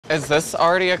Is this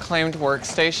already a claimed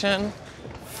workstation?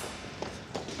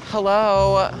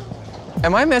 Hello?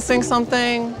 Am I missing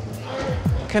something?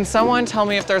 Can someone tell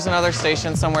me if there's another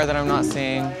station somewhere that I'm not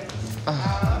seeing?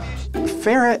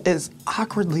 Farrah is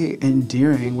awkwardly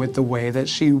endearing with the way that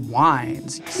she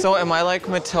whines. So am I like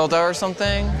Matilda or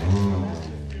something?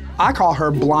 I call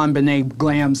her Blonde Benet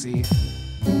Glamsy,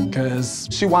 because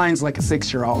she whines like a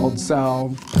 6-year-old,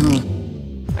 so.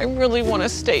 I really want a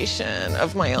station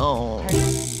of my own.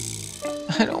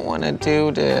 I don't want to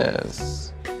do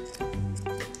this.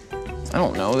 I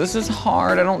don't know, this is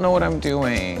hard. I don't know what I'm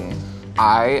doing.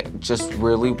 I just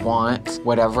really want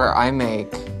whatever I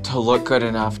make to look good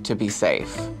enough to be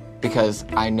safe. Because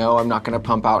I know I'm not gonna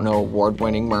pump out no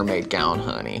award-winning mermaid gown,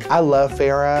 honey. I love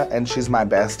Farrah, and she's my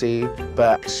bestie,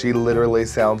 but she literally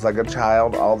sounds like a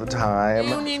child all the time.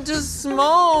 You need to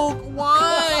smoke,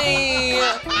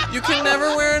 why? You can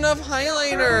never wear enough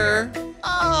highlighter.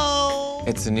 Oh.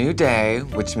 It's a new day,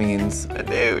 which means a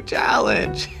new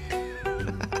challenge.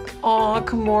 Aw,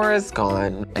 Kimura's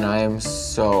gone, and I am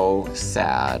so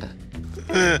sad.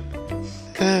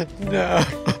 No.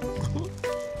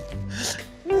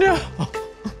 No.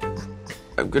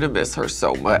 I'm gonna miss her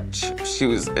so much. She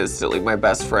was instantly my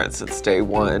best friend since day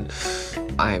one.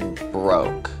 I'm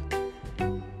broke.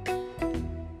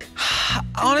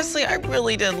 Honestly, I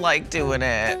really did like doing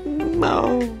it.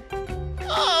 No.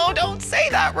 Oh, don't say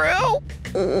that, Ru.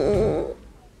 Oh,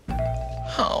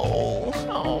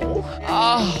 oh,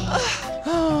 oh,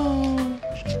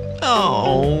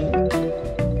 oh.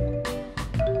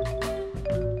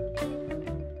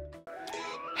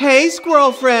 Hey,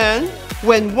 squirrel friend.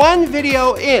 When one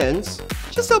video ends,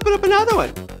 just open up another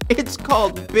one. It's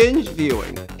called binge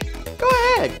viewing. Go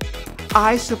ahead.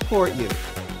 I support you.